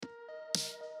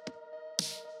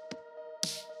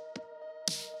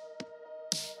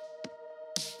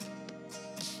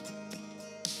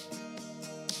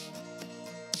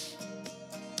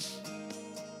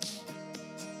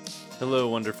Hello,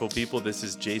 wonderful people. This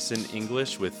is Jason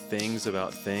English with Things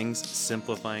About Things,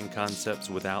 simplifying concepts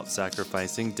without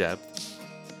sacrificing depth.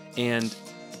 And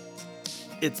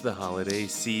it's the holiday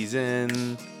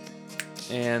season,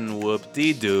 and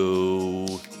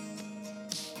whoop-de-doo.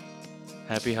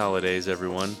 Happy holidays,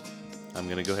 everyone. I'm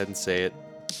going to go ahead and say it.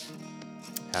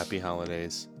 Happy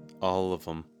holidays. All of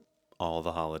them. All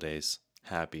the holidays.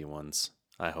 Happy ones,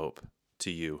 I hope,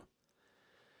 to you.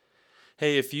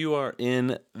 Hey, if you are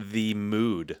in the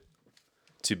mood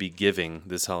to be giving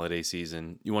this holiday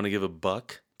season, you want to give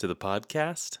 $1 to the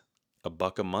podcast?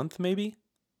 $1 a month, maybe?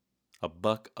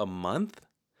 $1 a month?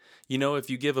 You know, if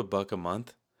you give $1 a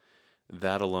month,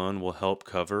 that alone will help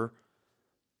cover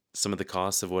some of the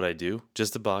costs of what I do.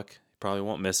 Just $1. You probably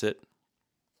won't miss it.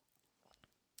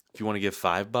 If you want to give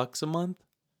 $5 a month,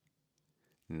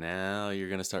 now you're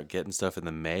going to start getting stuff in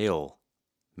the mail,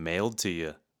 mailed to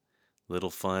you.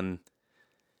 Little fun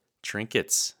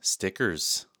trinkets,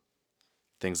 stickers,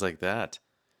 things like that.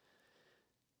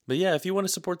 But yeah, if you want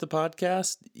to support the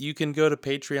podcast, you can go to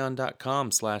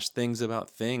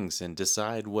patreon.com/thingsaboutthings and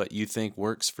decide what you think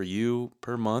works for you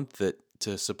per month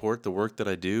to support the work that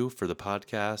I do for the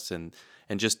podcast and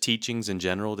just teachings in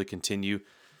general to continue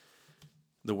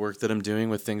the work that I'm doing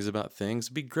with Things About Things.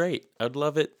 It'd be great. I'd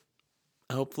love it.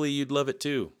 Hopefully you'd love it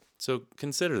too. So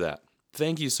consider that.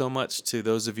 Thank you so much to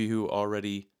those of you who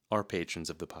already are patrons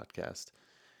of the podcast.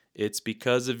 It's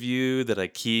because of you that I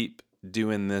keep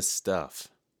doing this stuff.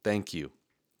 Thank you.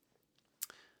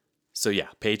 So yeah,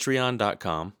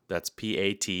 patreon.com. That's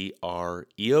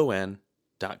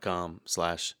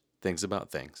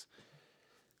patreon.com/thingsaboutthings.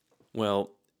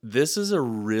 Well, this is a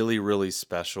really, really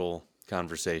special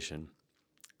conversation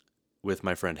with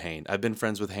my friend Hayne. I've been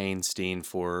friends with Hayne Steen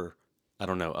for, I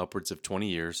don't know, upwards of 20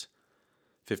 years,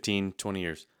 15, 20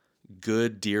 years.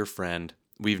 Good, dear friend.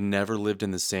 We've never lived in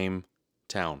the same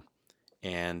town.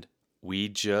 And we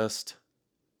just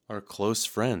are close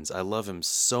friends. I love him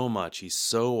so much. He's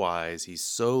so wise. He's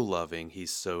so loving.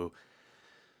 He's so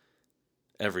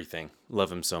everything.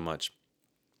 Love him so much.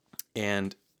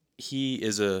 And he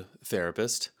is a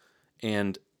therapist.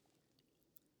 And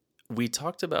we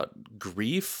talked about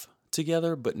grief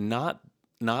together, but not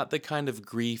the kind of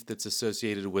grief that's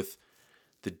associated with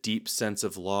the deep sense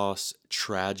of loss,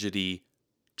 tragedy,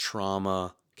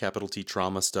 trauma, capital T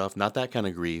trauma stuff. Not that kind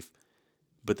of grief.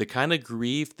 But the kind of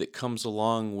grief that comes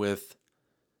along with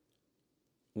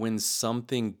when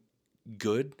something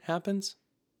good happens,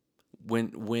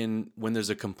 when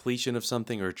there's a completion of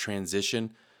something or a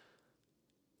transition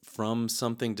from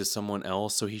something to someone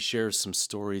else. So he shares some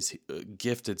stories, a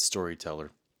gifted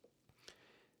storyteller.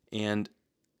 And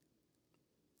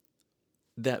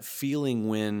that feeling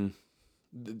when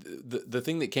the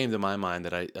thing that came to my mind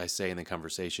that I say in the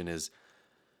conversation is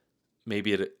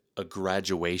maybe at a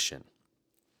graduation.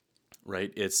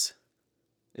 Right? It's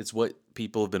what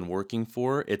people have been working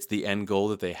for. It's the end goal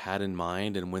that they had in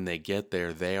mind. And when they get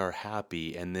there, they are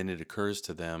happy. And then it occurs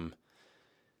to them,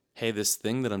 hey, this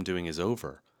thing that I'm doing is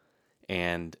over.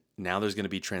 And now there's going to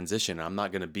be transition. I'm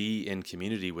not going to be in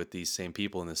community with these same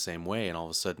people in the same way. And all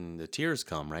of a sudden the tears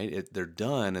come, right? They're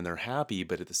done and they're happy,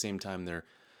 but at the same time they're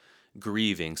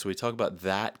grieving. So we talk about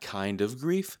that kind of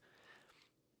grief.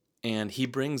 And he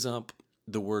brings up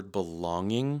the word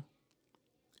belonging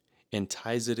and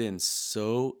ties it in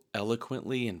so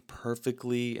eloquently and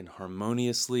perfectly and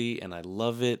harmoniously, and I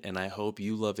love it, and I hope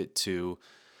you love it too.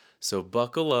 So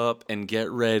buckle up and get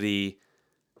ready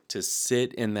to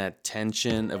sit in that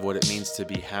tension of what it means to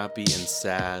be happy and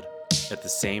sad at the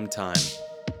same time.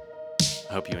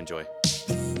 I hope you enjoy.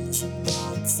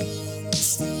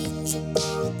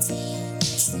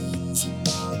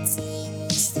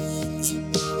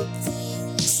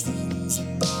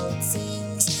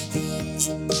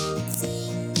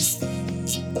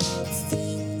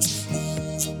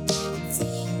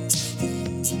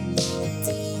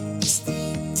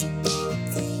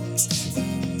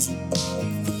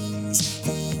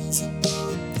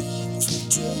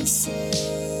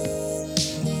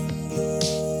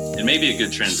 It may be a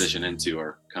good transition into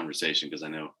our conversation because I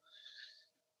know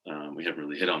we haven't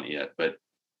really hit on it yet, but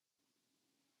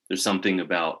there's something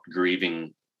about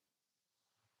grieving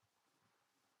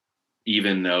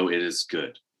even though it is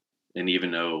good. And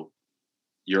even though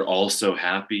you're also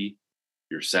happy,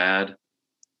 you're sad.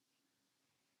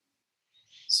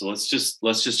 So let's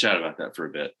just chat about that for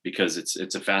a bit because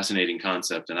it's a fascinating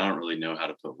concept and I don't really know how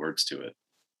to put words to it.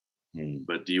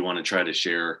 But do you want to try to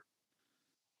share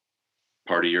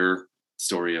part of your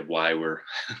story of why we're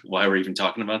even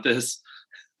talking about this?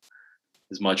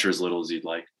 As much or as little as you'd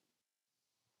like.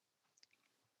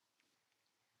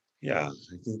 Yeah,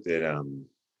 I think that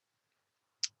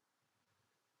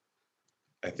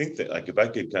think that like if I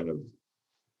could kind of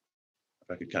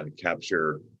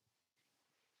capture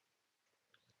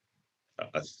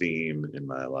a theme in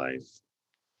my life,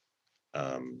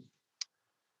 um,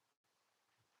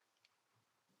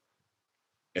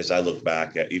 as I look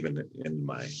back at even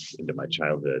into my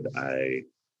childhood, I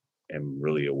am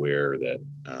really aware that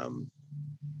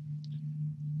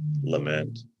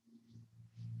lament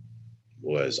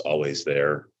was always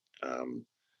there. Um,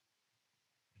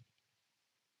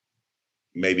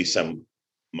 Maybe some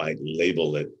might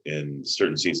label it in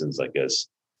certain seasons like as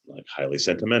like highly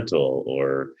sentimental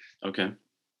or Okay.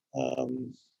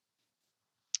 um,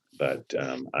 but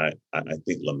I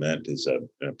think lament is an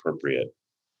appropriate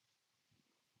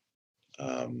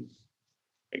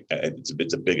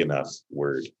it's a big enough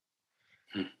word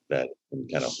Hmm. that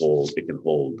can hold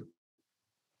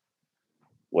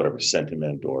whatever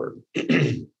sentiment or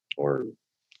or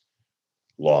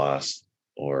loss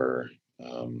or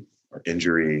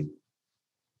injury.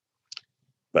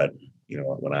 But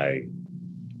when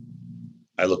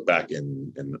I look back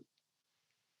and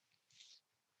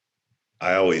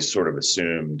I always sort of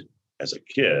assumed as a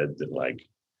kid that like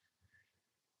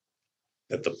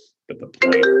that the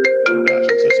point. Oh gosh,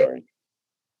 I'm so sorry.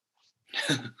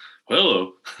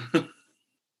 Hello. Turn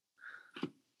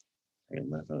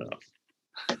my phone off.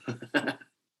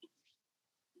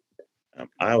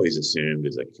 I always assumed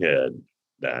as a kid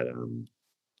that, and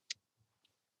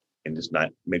just not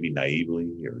maybe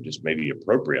naively or just maybe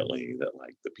appropriately, that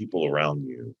like the people around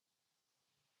you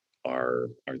are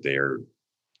there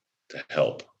to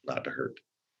help, not to hurt.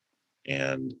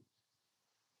 And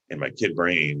in my kid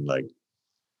brain, like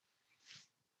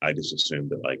I just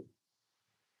assumed that like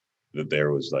that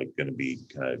there was like going to be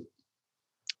kind of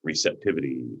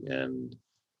receptivity and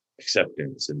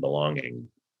acceptance and belonging.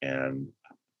 And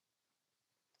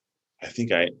I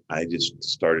think I just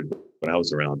started when I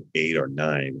was around 8 or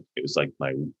 9. It was like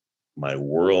my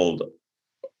world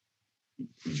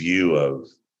view of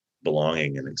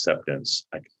belonging and acceptance,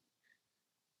 like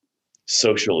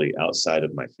socially outside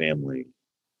of my family,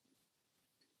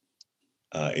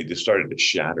 it just started to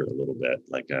shatter a little bit.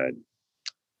 Like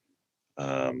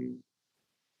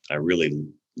I really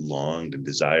longed and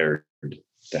desired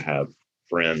to have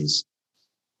friends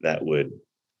that would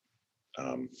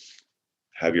um,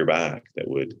 have your back, that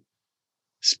would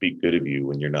speak good of you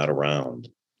when you're not around,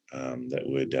 that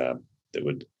would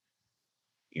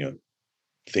you know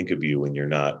think of you when you're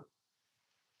not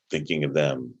thinking of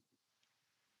them.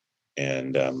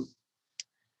 And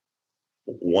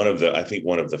one of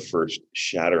the first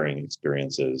shattering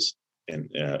experiences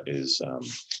is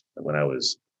when I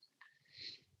was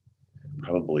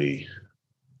probably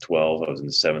 12. I was in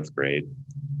the 7th grade,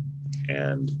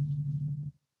 and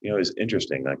it's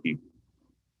interesting. Like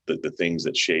the things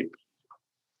that shape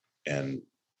and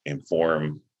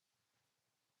inform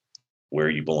where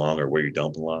you belong or where you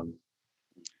don't belong.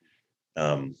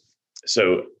 Um,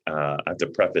 I have to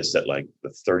preface that like the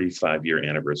 35-year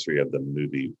anniversary of the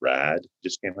movie Rad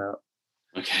just came out.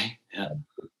 Okay. Yeah.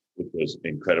 Which was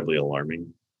incredibly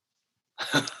alarming.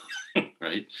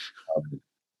 Right.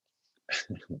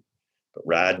 But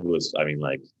Rad was, I mean,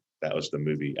 like that was the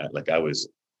movie. Like I was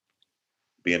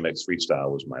BMX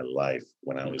freestyle was my life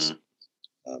when I was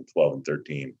 12 and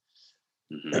 13.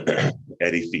 Mm-hmm.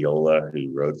 Eddie Fiola,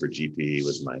 who rode for GP,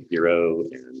 was my hero.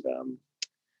 And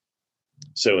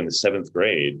so in the 7th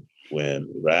grade,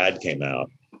 when Rad came out,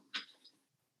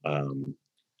 I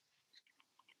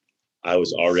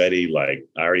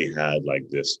already had like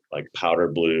this like powder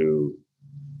blue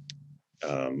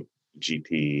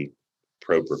GP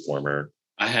Pro Performer.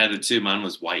 I had it too. Mine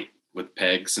was white with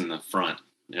pegs in the front.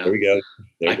 Yeah. There we go.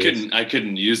 There I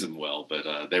couldn't use them well,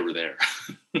 but they were there.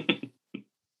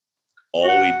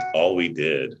 all we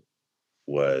did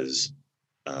was,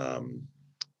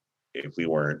 if we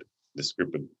weren't this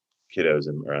group of kiddos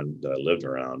around that I lived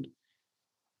around,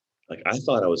 like I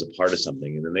thought I was a part of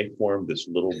something, and then they formed this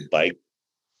little bike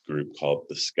group called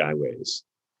the Skyways.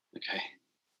 Okay.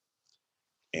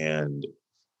 And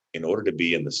in order to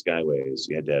be in the Skyways,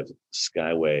 you had to have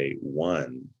Skyway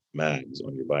 1 mags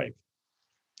on your bike.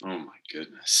 Oh my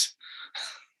goodness.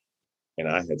 And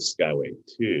I had Skyway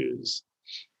 2s.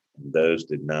 And those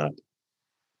did not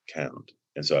count.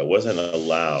 And so I wasn't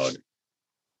allowed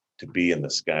to be in the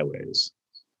Skyways.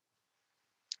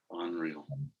 Unreal.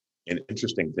 An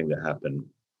interesting thing that happened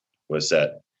was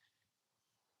that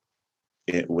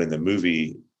when the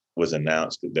movie was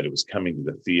announced that it was coming to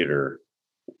the theater,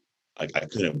 I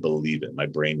couldn't believe it. My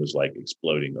brain was like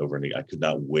exploding over me. I could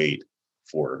not wait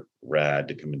for Rad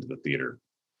to come into the theater.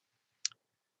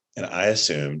 And I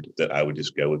assumed that I would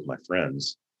just go with my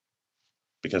friends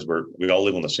because we all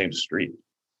live on the same street.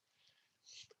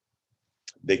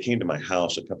 they came to my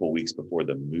house a couple of weeks before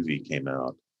the movie came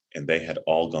out, and they had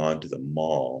all gone to the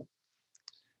mall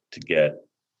to get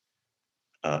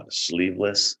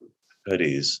sleeveless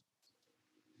hoodies.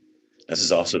 This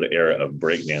is also the era of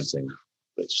breakdancing,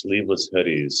 but sleeveless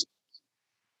hoodies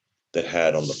that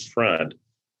had on the front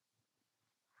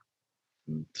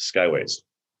Skyways.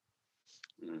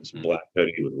 It's a black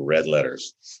hoodie with red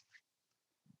letters.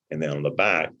 And then on the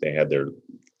back, they had their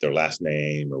last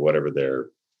name or whatever their,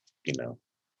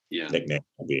 nickname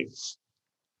will be.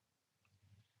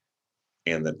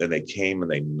 And then they came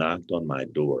and they knocked on my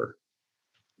door.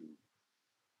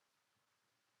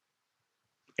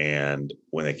 And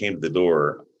when they came to the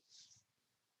door,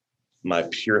 my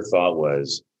pure thought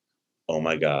was, oh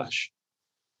my gosh,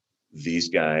 these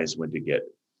guys went to get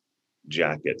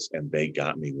jackets and they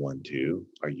got me one too.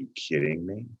 Are you kidding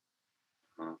me?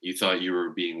 You thought you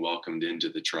were being welcomed into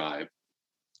the tribe.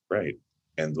 Right.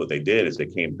 And what they did is they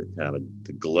came to kind of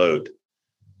to gloat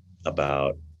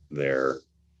about their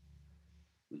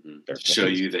show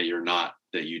you that you're not,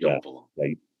 that you don't belong.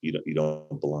 Like you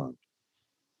don't belong.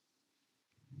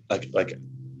 Like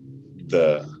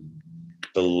the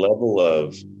level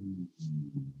of,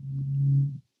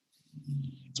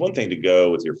 it's one thing to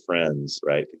go with your friends,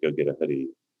 right? To go get a hoodie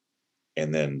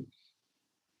and then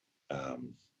to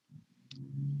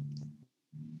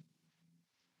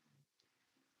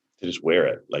just wear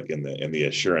it, like in the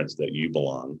assurance that you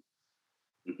belong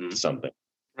to something.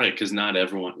 Right, because not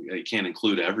everyone, you can't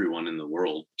include everyone in the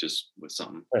world just with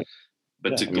something. Right.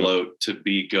 But to gloat,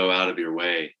 go out of your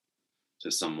way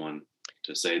to someone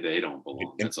to say they don't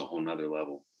belong, that's a whole nother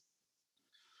level.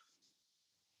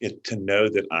 To know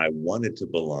that I wanted to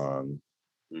belong,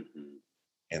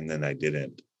 and then I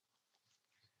didn't.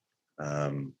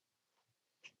 When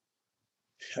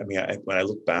I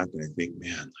look back and I think,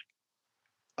 man,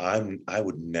 like I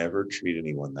would never treat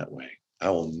anyone that way.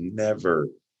 I will never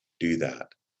do that.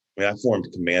 I formed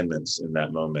commandments in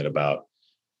that moment about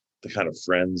the kind of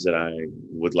friends that I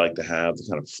would like to have, the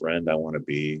kind of friend I want to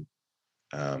be,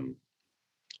 the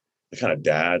kind of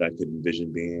dad I could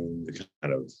envision being, the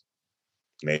kind of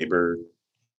neighbor,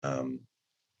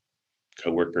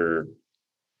 coworker,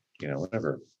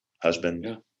 whatever, husband.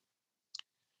 Yeah.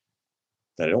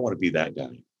 That I don't want to be that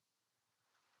guy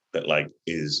that like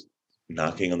is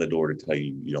knocking on the door to tell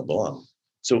you you don't belong.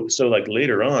 So like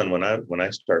later on when I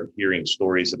start hearing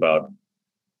stories about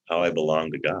how I belong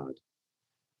to God,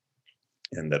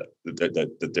 and that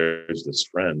there's this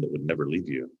friend that would never leave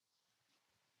you,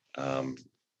 I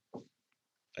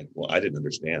didn't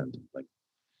understand. Like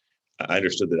I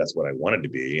understood that that's what I wanted to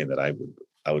be, and that I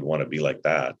would want to be like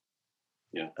that.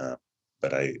 Yeah.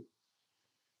 But I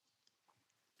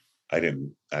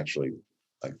didn't actually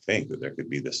think that there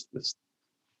could be this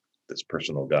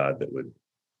personal God that would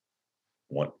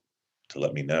want to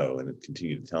let me know and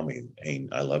continue to tell me, hey,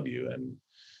 I love you and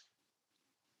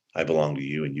I belong to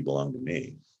you and you belong to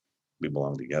me. We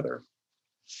belong together.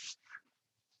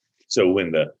 So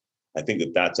I think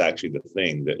that's actually the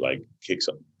thing that like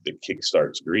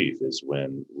kickstarts grief, is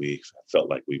when we felt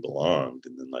like we belonged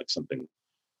and then like something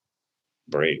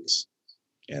breaks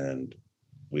and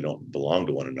we don't belong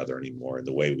to one another anymore in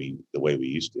the way we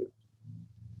used to.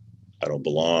 I don't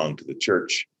belong to the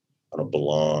church. I don't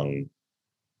belong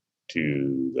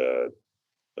to the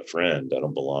friend. I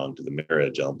don't belong to the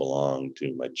marriage. I don't belong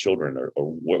to my children or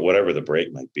whatever the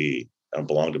break might be. I don't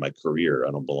belong to my career.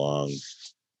 I don't belong.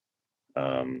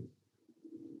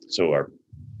 So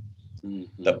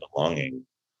that belonging,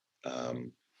 I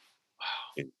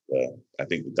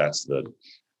think that's the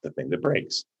thing that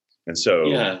breaks. And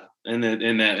so and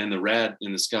in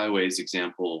the Skyways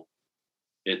example,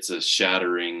 it's a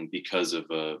shattering because of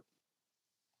a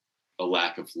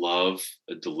lack of love,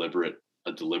 a deliberate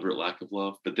lack of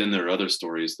love. But then there are other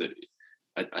stories that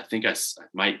I think I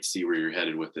might see where you're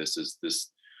headed with this, is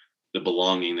the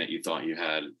belonging that you thought you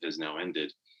had has now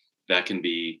ended. That can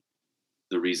be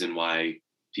the reason why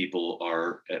people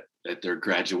are at their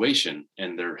graduation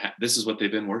and this is what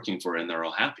they've been working for and they're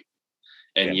all happy.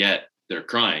 And yet they're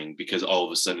crying because all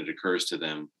of a sudden it occurs to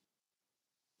them,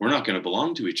 we're not going to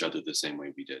belong to each other the same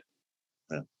way we did.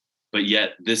 Yeah. But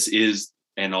yet this is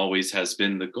and always has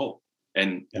been the goal.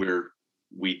 And we're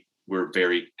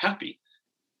very happy.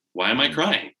 Why am I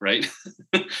crying? Right?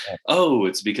 Oh,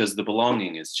 it's because the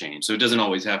belonging has changed. So it doesn't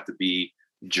always have to be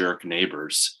jerk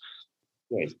neighbors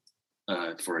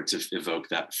for it to evoke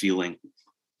that feeling.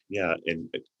 Yeah. And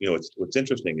what's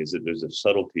interesting is that there's a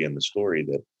subtlety in the story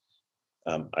that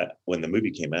when the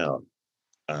movie came out,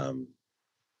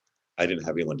 I didn't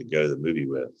have anyone to go to the movie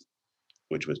with,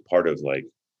 which was part of like,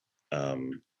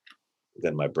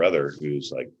 then my brother,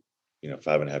 who's like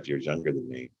 5.5 years younger than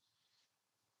me.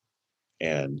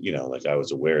 And, like I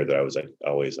was aware that I was like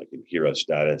always like in hero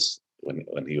status when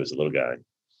he was a little guy.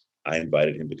 I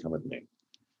invited him to come with me.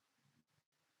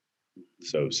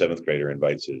 So seventh grader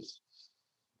invites his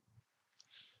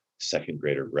first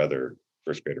grader brother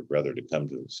to come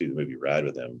to see the movie Rad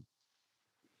with him.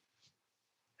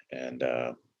 And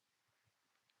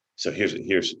so here's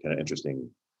kind of interesting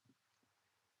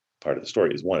part of the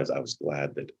story is I was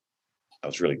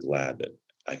really glad that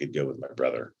I could go with my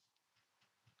brother.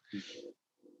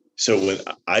 So when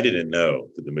I didn't know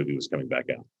that the movie was coming back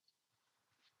out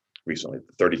recently,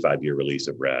 the 35-year release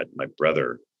of Rad, my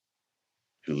brother,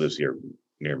 who lives here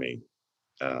near me,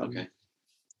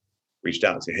 reached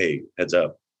out and said, "Hey, heads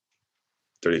up,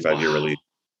 35-year release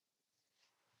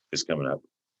is coming up.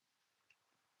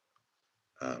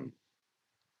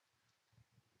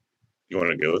 You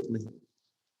want to go with me?"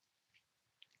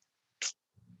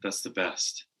 That's the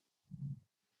best.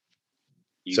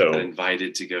 You So got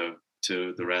invited to go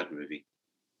to the Rad movie.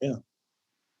 Yeah.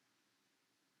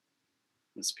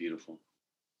 That's beautiful.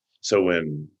 So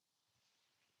when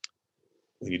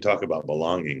you talk about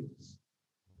belonging,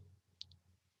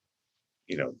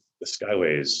 the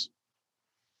Skyways,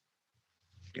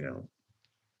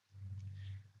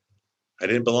 I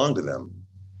didn't belong to them.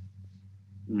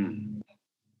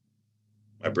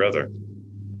 My brother.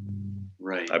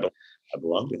 Right. I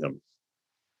belong to him.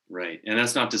 Right. And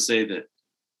that's not to say that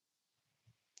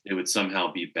it would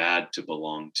somehow be bad to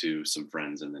belong to some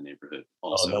friends in the neighborhood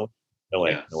also. Oh, no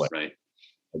way. Yeah, No way. right.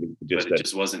 But it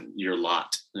just wasn't your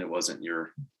lot. It wasn't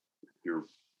your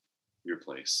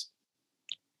place.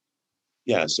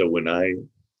 Yeah. So when I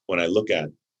look at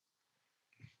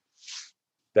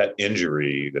that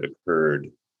injury that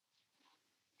occurred,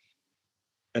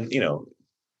 and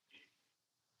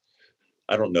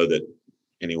I don't know that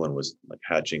anyone was like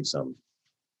hatching some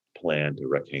plan to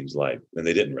wreck Haynes' life, and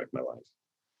they didn't wreck my life.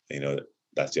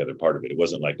 That's the other part of it. It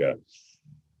wasn't like a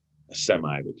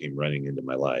semi that came running into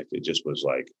my life. It just was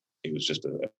like it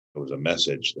was a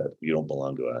message that you don't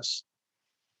belong to us,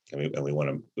 and we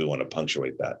want to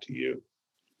punctuate that to you.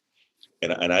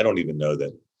 And I don't even know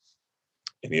that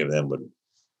any of them would.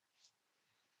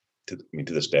 To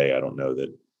this day, I don't know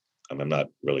that. I'm not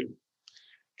really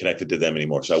connected to them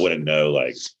anymore, so I wouldn't know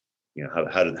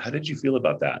how did you feel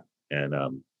about that? And I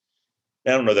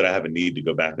don't know that I have a need to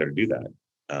go back there to do that,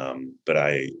 but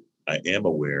I am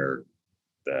aware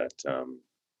that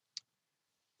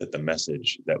that the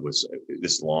message that was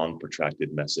this long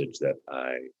protracted message that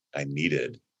I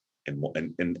needed,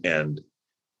 and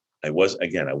I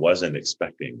wasn't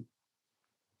expecting.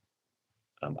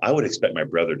 I would expect my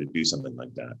brother to do something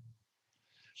like that,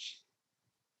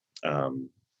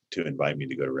 to invite me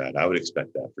to go to Rad. I would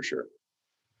expect that for sure.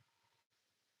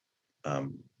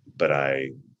 But I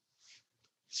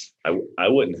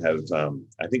wouldn't have.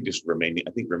 I think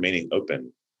remaining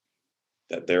open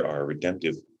that there are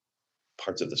redemptive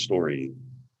parts of the story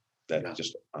that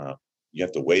just you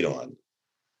have to wait on,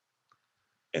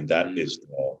 and that is.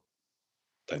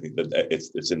 I think that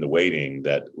it's in the waiting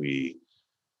that we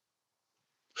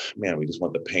just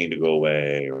want the pain to go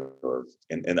away,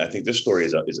 and I think this story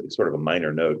is sort of a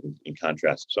minor note in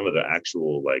contrast to some of the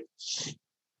actual like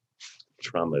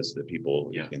traumas that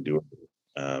people endure.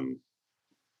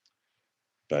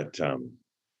 But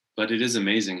it is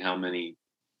amazing how many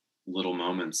little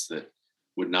moments that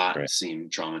would not seem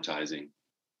traumatizing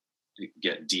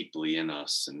get deeply in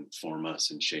us and form us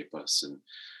and shape us. And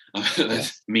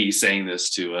me saying this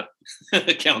to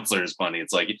a counselor is funny.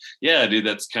 It's like, yeah, dude,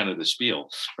 that's kind of the spiel,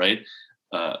 right?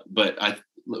 But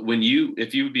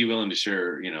if you would be willing to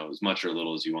share, as much or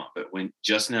little as you want, but when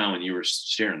you were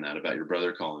sharing that about your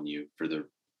brother calling you for the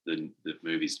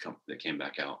movies that came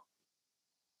back out,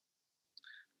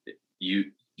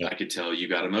 I could tell you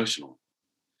got emotional.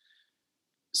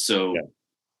 So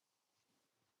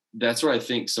that's where I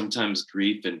think sometimes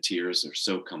grief and tears are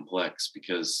so complex,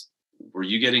 because were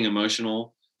you getting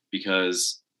emotional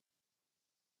because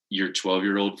your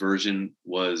 12-year-old version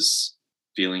was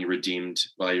feeling redeemed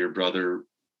by your brother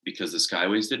because the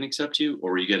Skyways didn't accept you?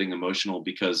 Or were you getting emotional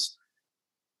because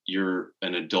you're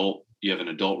an adult, you have an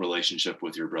adult relationship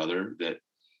with your brother that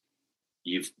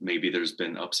maybe there's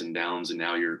been ups and downs, and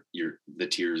now the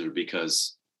tears are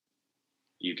because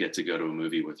you get to go to a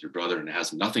movie with your brother and it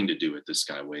has nothing to do with the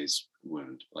Skyways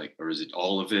wound? Like, or is it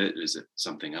all of it? Is it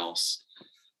something else?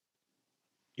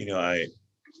 I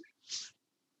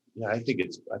think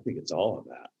it's all of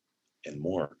that and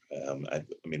more.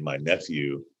 My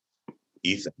nephew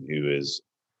Ethan, who is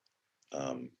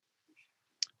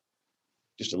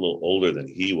just a little older than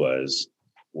he was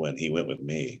when he went with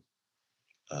me,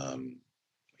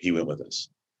 he went with us.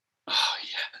 Oh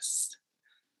yes.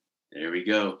 There we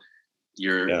go.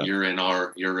 You're Yeah. you're in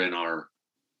our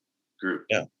group.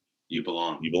 Yeah. You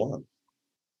belong. You belong.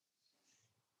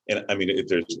 And I mean, if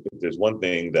there's one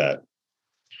thing that,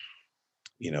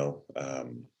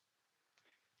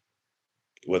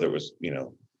 whether it was,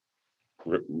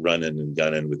 running and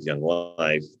gunning with Young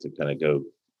Life to kind of go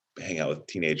hang out with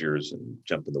teenagers and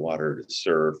jump in the water to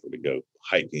surf, or to go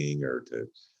hiking, or to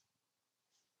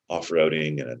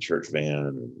off-roading in a church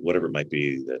van, or whatever it might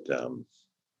be that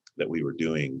we were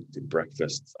doing, to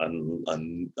breakfasts,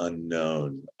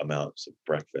 unknown amounts of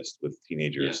breakfast with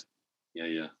teenagers.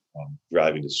 Yeah.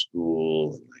 Driving to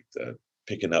school, and like the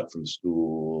picking up from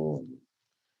school, and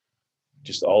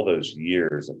just all those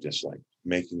years of just like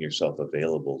making yourself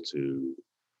available to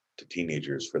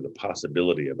teenagers for the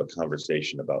possibility of a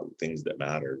conversation about things that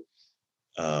matter,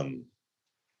 in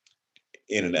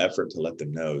an effort to let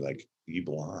them know, like, you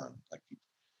belong, like,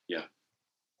 Yeah.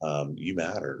 You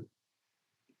matter,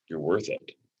 you're worth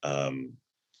it.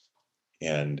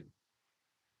 And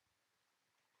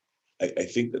I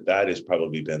think that has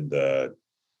probably been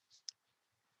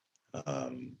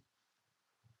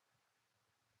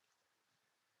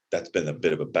that's been a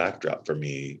bit of a backdrop for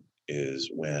me, is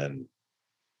when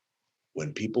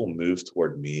people move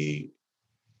toward me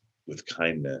with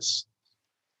kindness,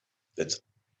 that's,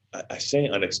 I say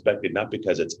unexpected, not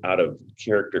because it's out of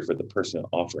character for the person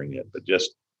offering it, but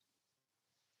just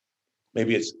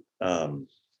maybe it's out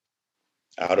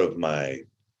of my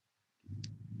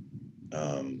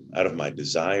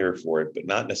desire for it, but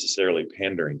not necessarily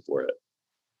pandering for it.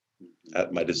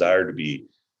 My desire to be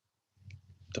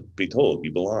told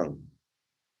you belong.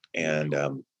 And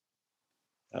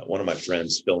one of my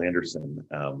friends, Phil Anderson,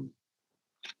 known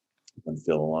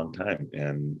Phil a long time,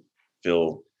 and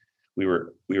Phil, we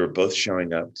were both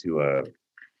showing up to a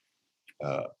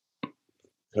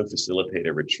co-facilitate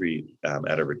a retreat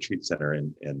at a retreat center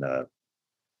in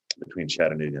between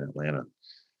Chattanooga and Atlanta,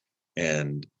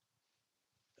 and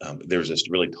there was this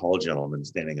really tall gentleman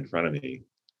standing in front of me,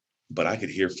 but I could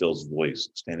hear Phil's voice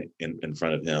standing in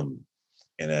front of him.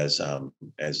 And as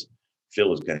Phil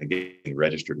was kind of getting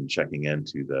registered and checking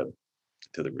into the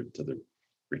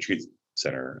retreat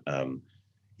center,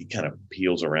 he kind of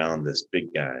peels around this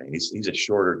big guy. He's a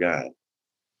shorter guy.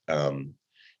 And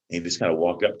he just kind of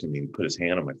walked up to me and put his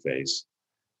hand on my face.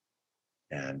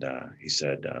 And he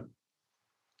said,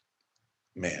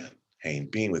 "Man, Hayne,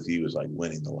 being with you is like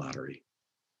winning the lottery."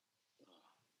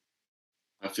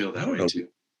 I feel I that don't way know. too.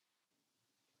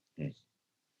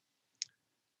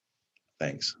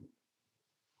 Thanks.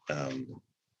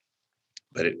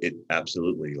 But it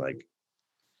absolutely, like,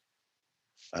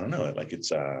 I don't know, like,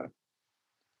 it's I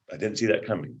didn't see that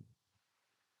coming.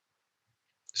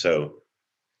 So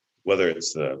whether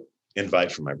it's the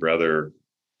invite from my brother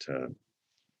to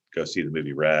go see the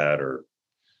movie Rad, or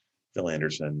Phil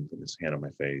Anderson putting his hand on my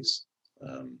face,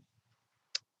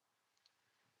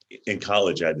 in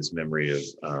college I had this memory of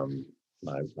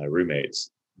my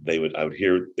roommates. They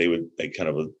kind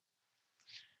of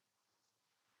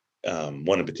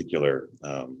one in particular,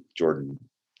 Jordan,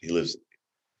 he lives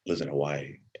in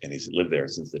Hawaii, and he's lived there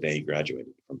since the day he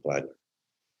graduated from Flagler.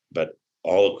 But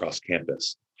all across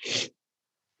campus,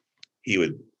 he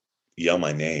would yell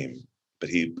my name, but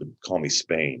he would call me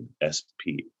Spain,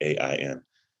 Spain.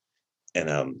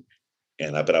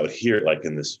 But I would hear it like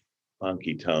in this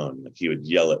funky tone, like he would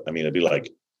yell it. I mean, it'd be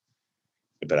like,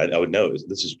 but I would know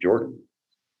this is Jordan,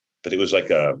 but it was like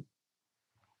a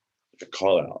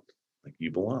call out, like,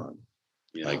 you belong.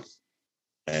 Yeah. Like,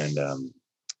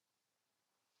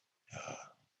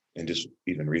 and just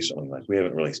even recently, like, we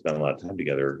haven't really spent a lot of time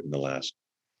together in the last,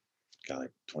 like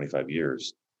 25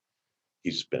 years.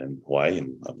 He's been in Hawaii,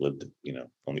 and I've lived,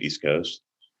 on the East Coast.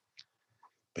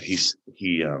 But he sent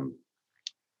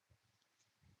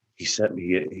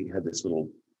me, he had this little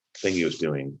thing he was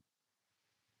doing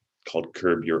called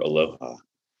Curb Your Aloha.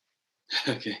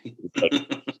 Okay.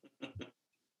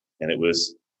 And it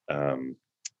was,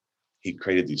 he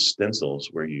created these stencils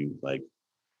where you, like,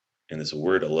 and it's a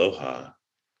word aloha,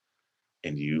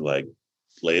 and you, like,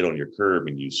 lay it on your curb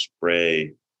and you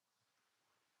spray,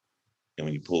 and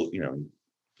when you pull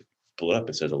it up,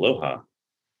 it says aloha.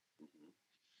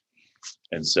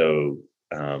 And so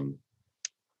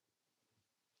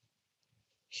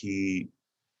he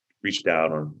reached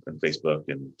out on Facebook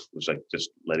and was like, just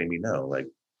letting me know, like,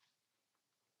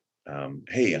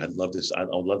 hey, I'd love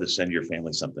to send your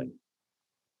family something.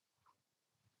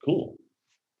 Cool.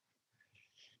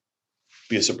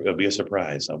 It'll be a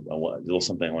surprise. I want a little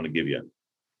something I want to give you.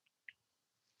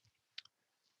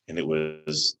 And it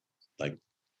was like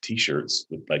t-shirts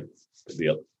with, like,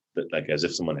 that like as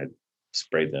if someone had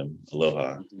sprayed them.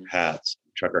 Aloha Mhm. hats,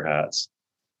 trucker hats,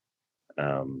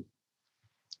 and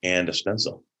a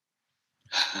stencil.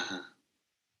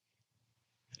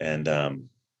 And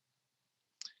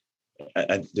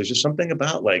there's just something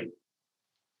about like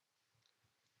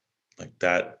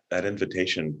that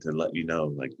invitation to let you know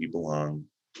like you belong.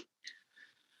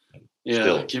 Yeah,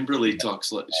 Still. Kimberly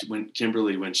talks like when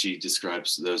she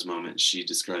describes those moments, she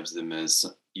describes them as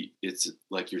it's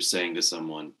like you're saying to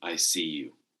someone, "I see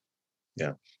you."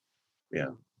 Yeah.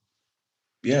 Yeah.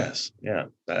 Yes. Yeah.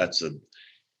 That's a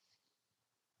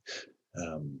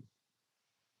um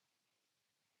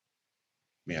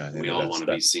yeah, We all want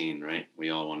to be seen, right? We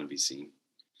all want to be seen.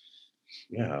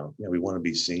 yeah, we want to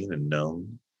be seen and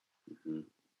known. Mhm.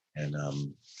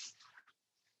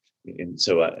 And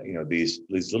so these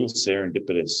little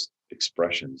serendipitous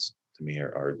expressions to me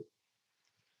are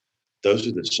those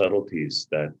are the subtleties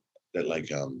that like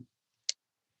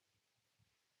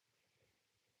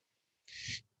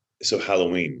so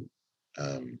Halloween,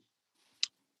 um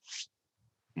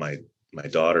my my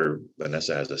daughter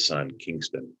Vanessa has a son,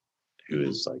 Kingston, who Mhm.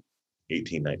 is like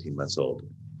 18, 19 months old,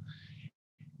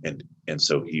 and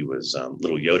so he was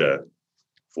little Yoda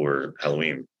for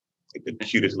Halloween, like the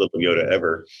cutest little Yoda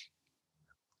ever.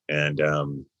 And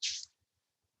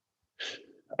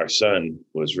our son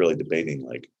was really debating,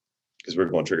 like, because we are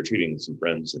going trick or treating with some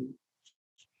friends,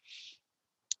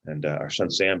 and our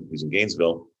son Sam, who's in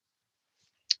Gainesville,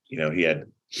 he had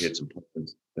some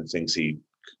plans and things he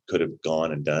could have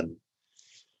gone and done,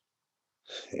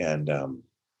 and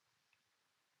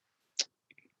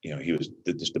he was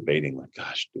just debating, like,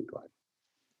 gosh, dude, do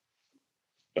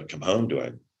I come home? Do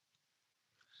I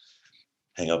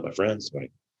hang out with my friends? Do I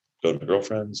go to my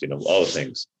girlfriends? All the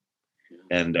things. Yeah.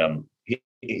 And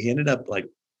he ended up like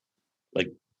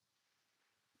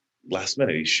last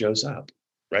minute he shows up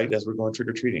right as we're going trick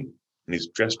or treating, and he's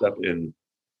dressed up. He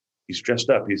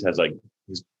has like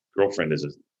his girlfriend is a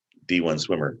D1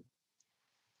 swimmer,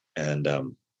 and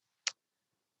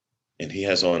he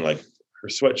has on like her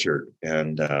sweatshirt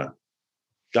and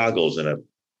goggles and a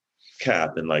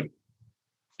cap and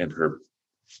her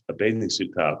a bathing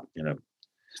suit top and a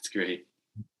That's great.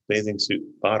 bathing suit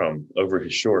bottom over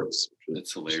his shorts.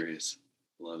 That's hilarious.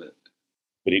 Love it.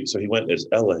 But he went as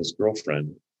Ella, his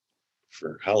girlfriend,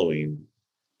 for Halloween.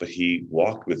 But he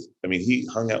he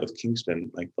hung out with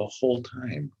Kingston like the whole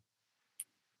time.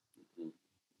 Mhm.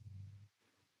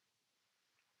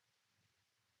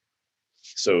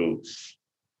 So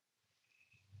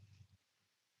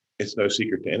it's no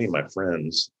secret to any of my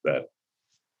friends that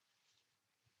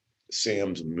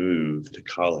Sam's move to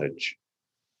college,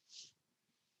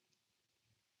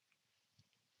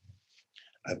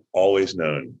 I've always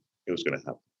known it was going to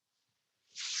happen.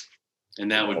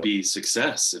 And that would be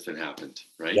success if it happened,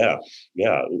 right? Yeah,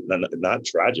 not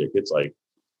tragic. It's like,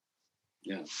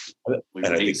 Yeah. and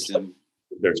I think him.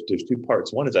 there's two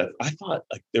parts. One is I thought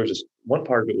like there was this one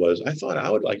part of it was I thought I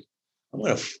would I'm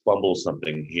going to fumble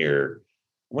something here.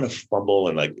 I'm going to fumble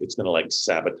and like it's going to like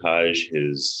sabotage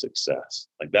his success.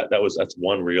 Like that's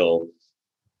one real,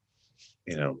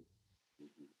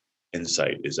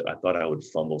 insight is that I thought I would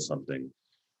fumble something,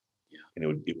 and it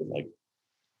would like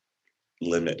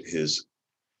limit his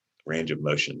range of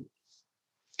motion.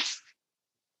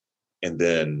 And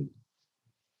then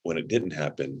when it didn't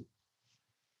happen,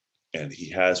 and he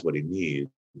has what he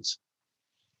needs,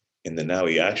 and then now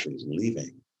he actually is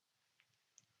leaving.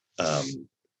 Um,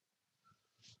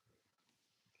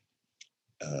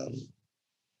 um,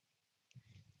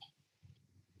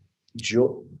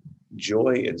 joy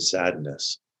and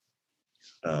sadness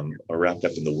are wrapped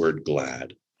up in the word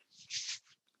glad.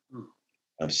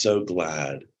 I'm so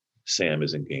glad Sam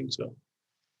is in Gainesville,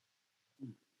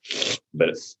 but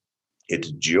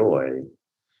it's joy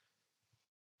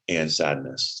and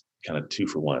sadness, kind of two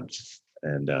for one.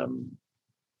 And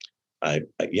I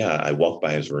walk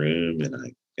by his room and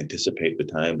I anticipate the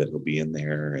time that he'll be in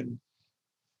there, and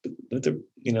the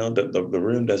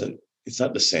room doesn't. It's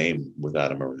not the same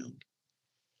without him around.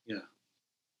 Yeah.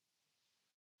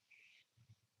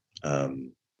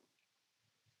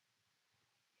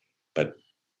 But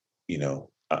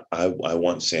I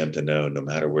want Sam to know, no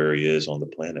matter where he is on the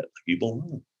planet, like, you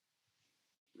belong.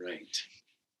 Right.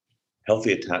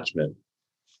 Healthy attachment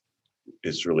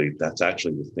that's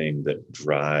actually the thing that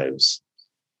drives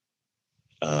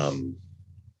our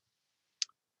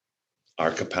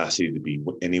capacity to be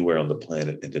anywhere on the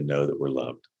planet and to know that we're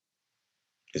loved,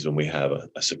 is when we have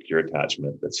a secure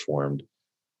attachment that's formed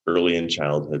early in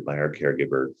childhood by our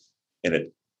caregiver.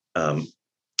 And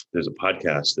there's a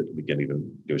podcast that we can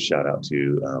even give a shout out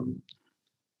to,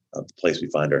 The Place We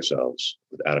Find Ourselves,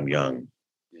 with Adam Young.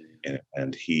 Yeah.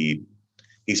 and he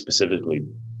specifically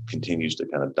continues to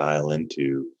kind of dial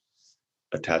into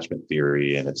attachment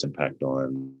theory and its impact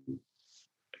on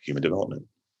human development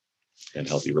and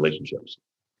healthy relationships.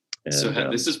 And So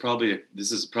this is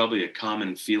probably a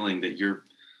common feeling that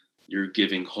you're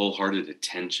giving wholehearted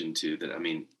attention to. That, I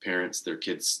mean, parents, their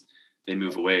kids, they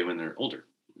move away when they're older,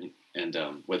 and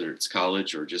whether it's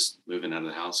college or just moving out of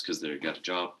the house because they got a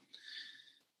job.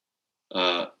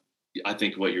 I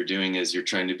think what you're doing is you're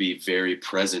trying to be very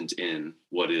present in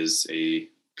what is a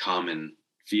common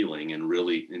feeling, and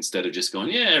really, instead of just going,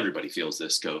 yeah, everybody feels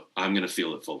this, go, I'm going to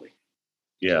feel it fully.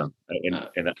 Yeah, and I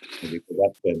think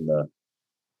that's been the.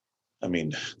 I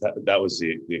mean, that was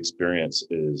the experience.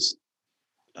 Is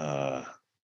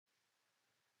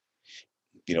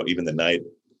even the night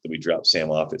that we dropped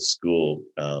Sam off at school,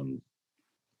 one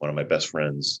of my best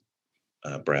friends,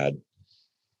 Brad,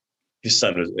 his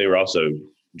son they were also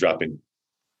dropping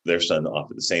their son off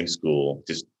at the same school,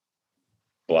 just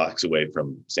blocks away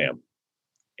from Sam.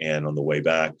 And on the way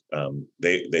back,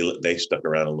 they stuck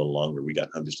around a little longer. We got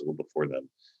home just a little before them.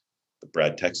 But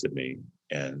Brad texted me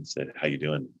and said, "How you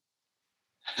doing?"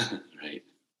 Right.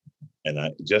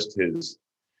 And just his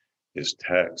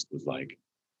text was like,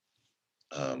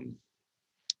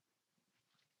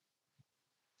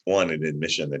 one, an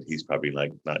admission that he's probably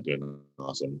like not doing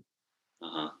awesome.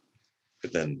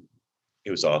 But then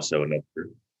it was also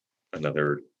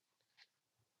another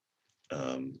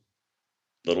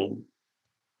little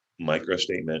micro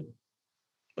statement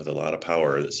with a lot of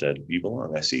power that said, "You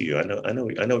belong. I see you. I know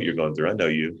what you're going through. I know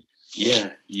you."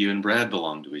 Yeah, you and Brad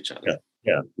belong to each other.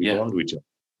 Yeah, we belong to each other.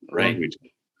 Right.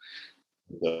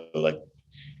 So, like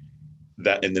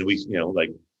that, and then we,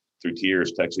 like through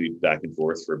tears, texted back and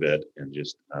forth for a bit, and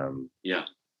just yeah.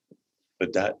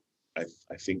 But that, I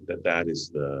think that is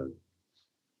the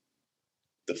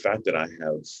fact that I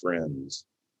have friends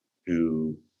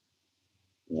who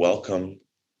welcome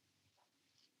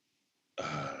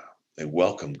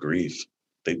grief.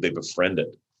 They befriend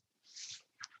it.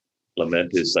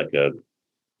 Lament is like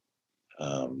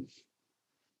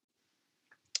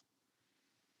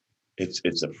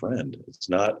it's a friend. It's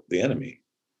not the enemy.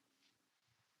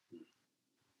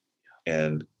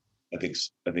 And I think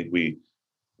we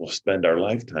will spend our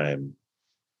lifetime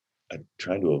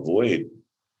trying to avoid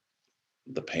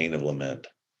the pain of lament.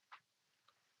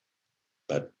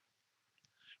 But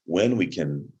when we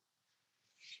can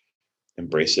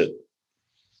embrace it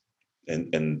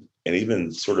and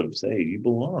even sort of say, "You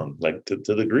belong," like to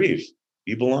the grief,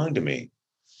 "You belong to me,"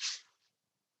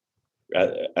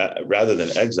 rather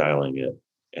than exiling it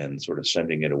and sort of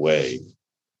sending it away,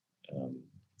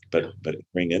 but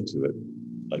bring into it,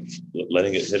 like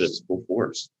letting it hit its full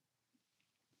force.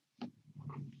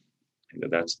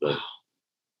 That's the.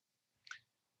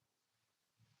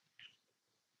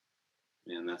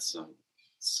 Man, that's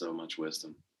so much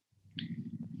wisdom.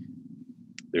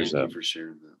 Thank you for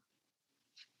sharing that.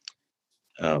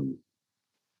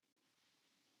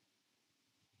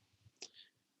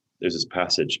 There's this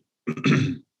passage,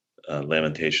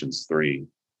 Lamentations 3,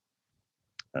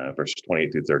 verses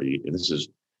 28 through 30, and this is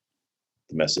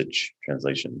the Message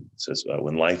translation. It says,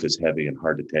 "When life is heavy and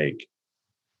hard to take,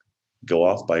 go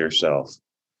off by yourself,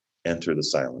 enter the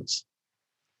silence.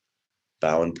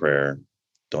 Bow in prayer,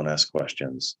 don't ask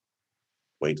questions,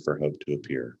 wait for hope to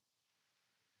appear.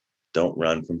 Don't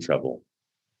run from trouble,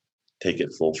 take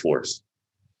it full force.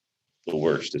 The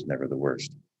worst is never the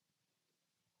worst."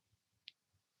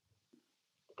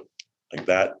 Like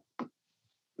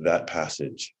that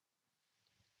passage,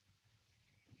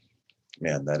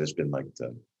 man, that has been like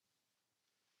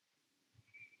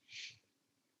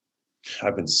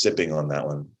I've been sipping on that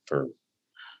one for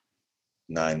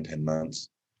 9-10 months.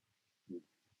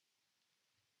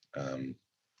 And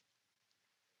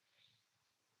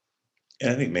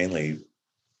I think mainly,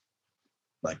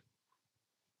 like,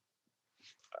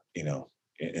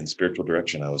 in spiritual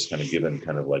direction, I was kind of given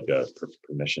kind of like a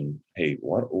permission. Hey,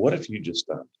 what if you just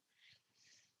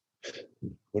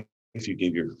what if you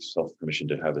gave yourself permission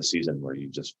to have a season where you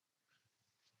just,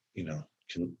 can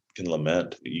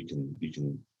lament, you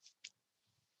can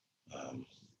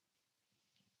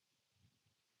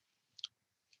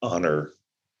honor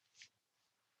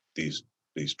these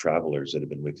travelers that have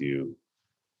been with you,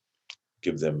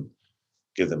 give them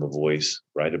a voice,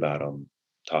 write about them,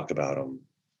 talk about them,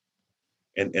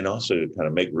 and also kind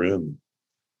of make room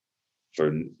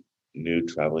for new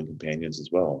traveling companions as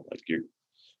well. Like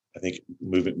I think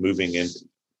moving into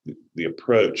the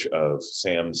approach of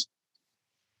Sam's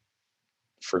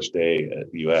first day at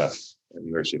UF, at the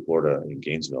University of Florida in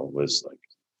Gainesville, was like,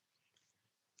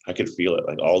 I could feel it,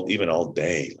 like all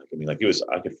day. Like, I mean, like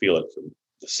I could feel it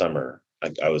the summer,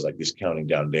 I was like just counting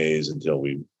down days until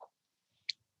we,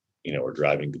 were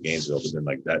driving to Gainesville. But then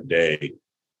like that day,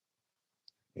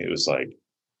 it was like,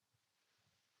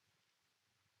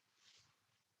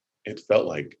 it felt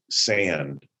like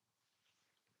sand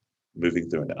moving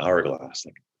through an hourglass,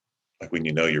 like when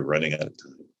you're running out of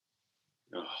time.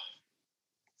 Oh,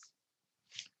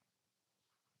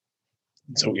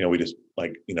 So, we just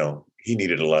like, he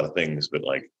needed a lot of things, but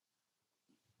like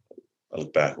I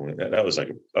look back and that was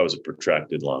a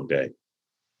protracted long day.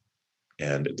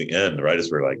 And at the end, right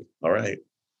as we're like, all right,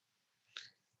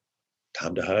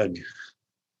 time to hug.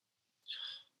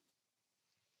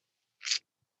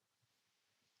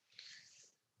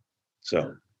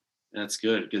 So that's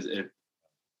good, because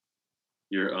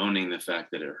you're owning the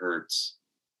fact that it hurts,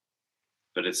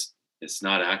 but it's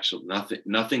not actual,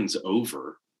 nothing's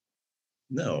over.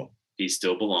 no, He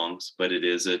still belongs, but it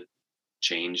is a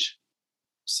change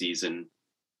season.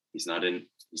 He's not in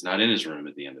his room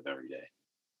at the end of every day.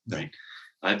 no. Right.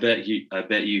 I bet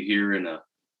you here in a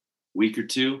week or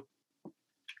two,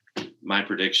 my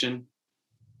prediction,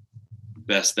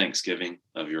 best Thanksgiving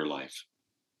of your life.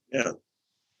 Yeah.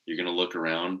 You're going to look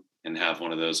around and have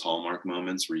one of those Hallmark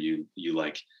moments where you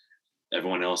like,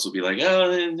 everyone else will be like,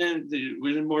 oh, and then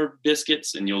with more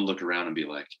biscuits. And you'll look around and be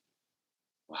like,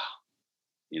 wow,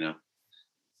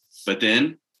 but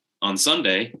then on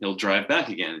Sunday, he'll drive back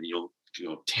again and you'll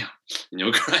go, damn, and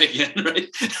you'll cry again. Right.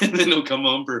 And then he'll come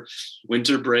home for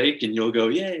winter break and you'll go,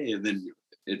 yay. And then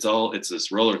it's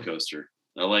this roller coaster.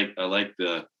 I like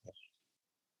the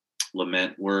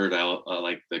lament word.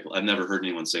 I've never heard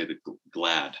anyone say the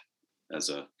glad as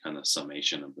a kind of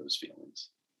summation of those feelings.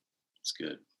 It's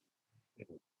good.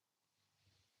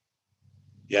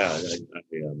 Yeah.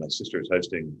 My sister is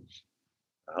hosting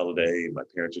a holiday. My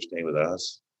parents are staying with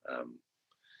us.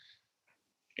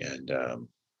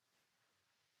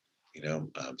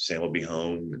 Sam will be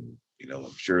home, and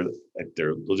I'm sure that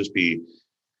there'll just be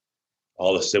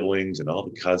all the siblings and all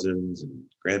the cousins and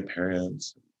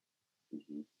grandparents,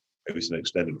 maybe some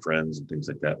extended friends and things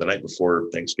like that. The night before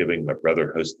Thanksgiving, my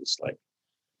brother hosts this like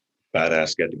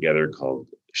badass get together called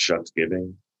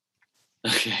Shucksgiving.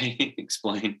 Okay,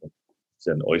 explain. It's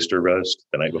an oyster roast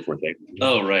the night before Thanksgiving.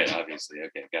 Oh, right, obviously.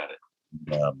 Okay, got it.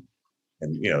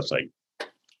 It's like,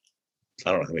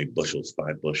 I don't know how many bushels,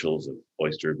 5 bushels of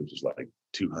oysters, which is like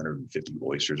 250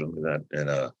 oysters under that.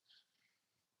 And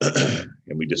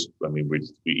and we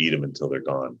eat them until they're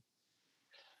gone.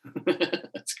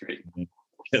 That's great.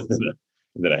 And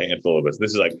then a handful of us. This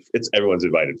is like, it's everyone's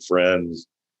invited friends.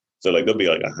 So like there'll be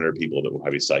like 100 people that will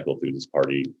probably cycle through this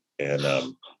party. And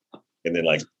then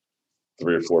like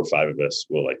 3 or 4 or 5 of us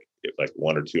will like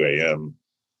 1 or 2 a.m.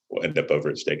 we'll end up over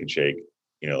at Steak and Shake.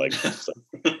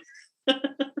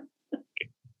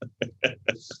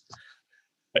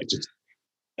 It's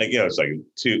like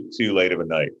too late of a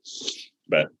night,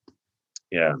 but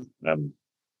yeah, but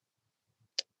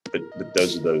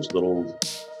those are those little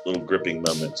gripping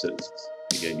moments that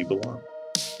you belong.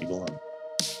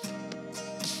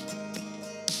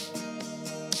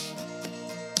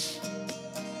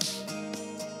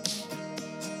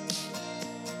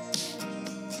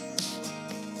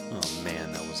 Oh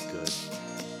man, that was good.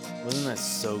 Wasn't that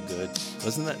so good?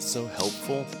 Wasn't that so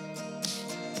helpful?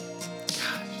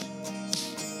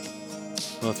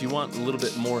 Well, if you want a little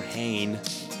bit more Hayne,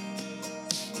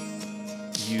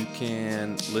 you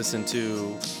can listen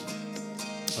to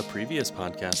a previous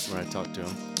podcast where I talked to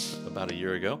him about a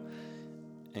year ago.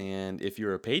 And if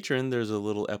you're a patron, there's a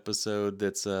little episode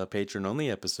that's a patron-only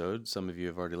episode. Some of you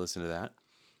have already listened to that.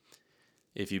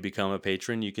 If you become a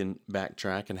patron, you can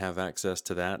backtrack and have access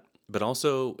to that. But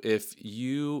also, if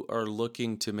you are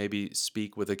looking to maybe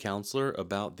speak with a counselor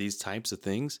about these types of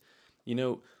things,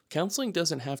 counseling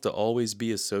doesn't have to always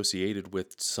be associated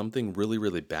with something really,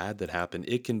 really bad that happened.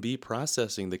 It can be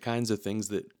processing the kinds of things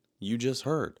that you just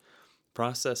heard,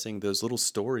 processing those little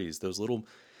stories, those little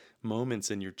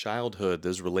moments in your childhood,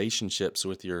 those relationships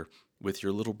with your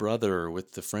little brother or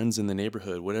with the friends in the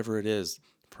neighborhood, whatever it is,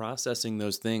 processing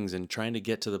those things and trying to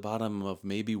get to the bottom of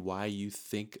maybe why you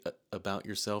think about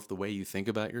yourself the way you think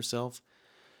about yourself.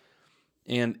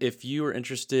 And if you are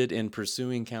interested in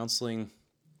pursuing counseling,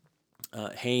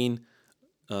 Hayne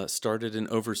started and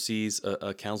oversees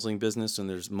a counseling business, and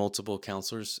there's multiple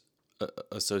counselors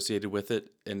associated with it,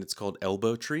 and it's called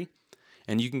Elbow Tree.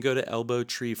 And you can go to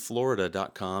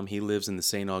elbowtreeflorida.com. He lives in the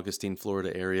St. Augustine,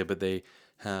 Florida area, but they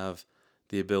have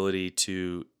the ability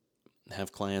to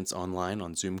have clients online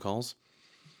on Zoom calls.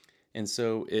 And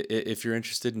so if you're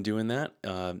interested in doing that,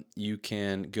 you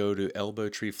can go to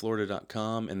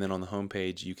elbowtreeflorida.com, and then on the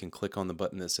homepage, you can click on the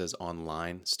button that says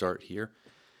online, start here.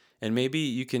 And maybe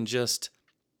you can just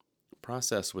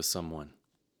process with someone,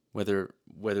 whether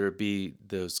it be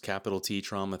those capital T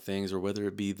trauma things, or whether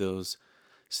it be those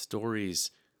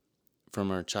stories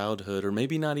from our childhood, or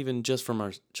maybe not even just from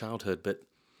our childhood, but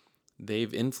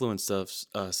they've influenced us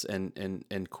and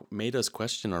made us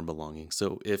question our belonging.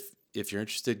 So if you're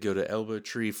interested, go to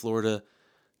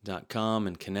elbowtreeflorida.com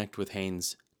and connect with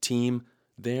Haynes' team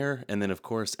there. And then, of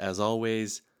course, as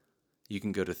always, you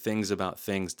can go to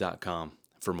thingsaboutthings.com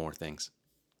for more things.